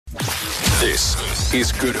This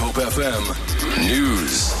is Good Hope FM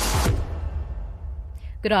News.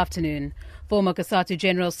 Good afternoon. Former Cosatu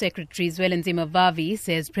General Secretary Zwelinzima Vavi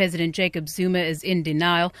says President Jacob Zuma is in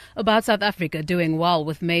denial about South Africa doing well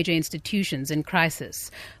with major institutions in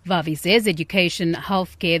crisis. Vavi says education,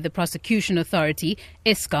 healthcare, the prosecution authority,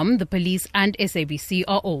 Eskom, the police and SABC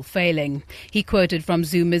are all failing. He quoted from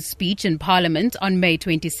Zuma's speech in Parliament on May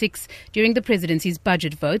 26 during the presidency's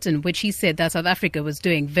budget vote, in which he said that South Africa was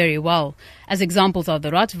doing very well. As examples of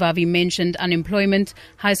the rot, Vavi mentioned unemployment,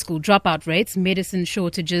 high school dropout rates, medicine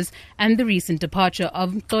shortages and the recent departure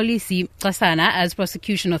of Mxolisi Xasana as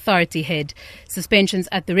prosecution authority head, suspensions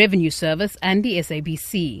at the Revenue Service and the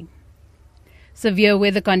SABC. Severe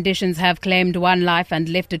weather conditions have claimed one life and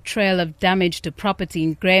left a trail of damage to property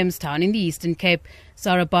in Grahamstown in the Eastern Cape.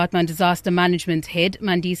 Sarah Bartman Disaster Management Head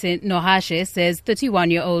Mandise Nohashe says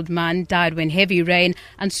 31-year-old man died when heavy rain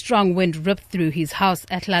and strong wind ripped through his house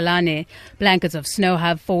at Lalane. Blankets of snow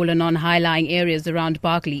have fallen on high-lying areas around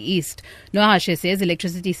Berkeley East. Nohashe says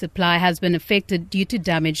electricity supply has been affected due to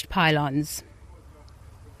damaged pylons.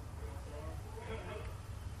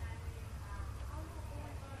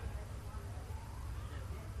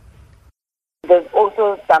 There's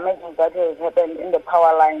also damage that has happened in the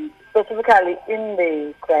power line, specifically in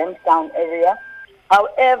the Grahamstown area.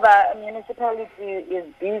 However, the municipality is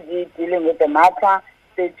busy dealing with the matter.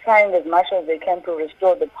 They're trying as much as they can to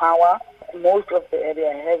restore the power. Most of the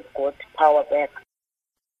area has got power back.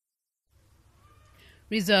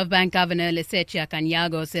 Reserve Bank Governor Lesetja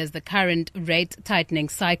Kganyago says the current rate tightening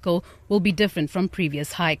cycle will be different from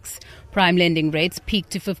previous hikes. Prime lending rates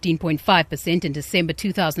peaked to 15.5% in December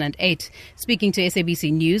 2008. Speaking to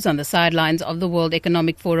SABC News on the sidelines of the World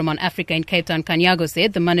Economic Forum on Africa in Cape Town, Kganyago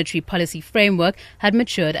said the monetary policy framework had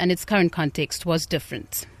matured and its current context was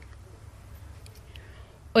different.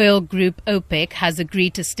 Oil group OPEC has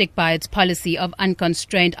agreed to stick by its policy of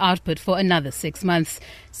unconstrained output for another 6 months,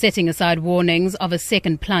 setting aside warnings of a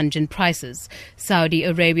second plunge in prices. Saudi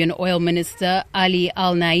Arabian Oil Minister Ali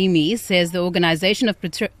Al-Naimi says the Organization of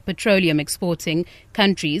Petroleum Exporting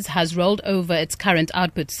Countries has rolled over its current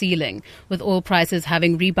output ceiling, with oil prices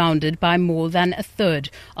having rebounded by more than a third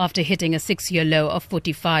after hitting a 6-year low of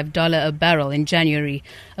 $45 a barrel in January.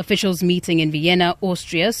 Officials meeting in Vienna,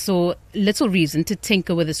 Austria, saw little reason to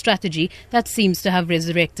tinker with a strategy that seems to have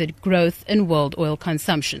resurrected growth in world oil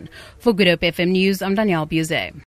consumption. For Good Hope FM News, I'm Danielle Buzet.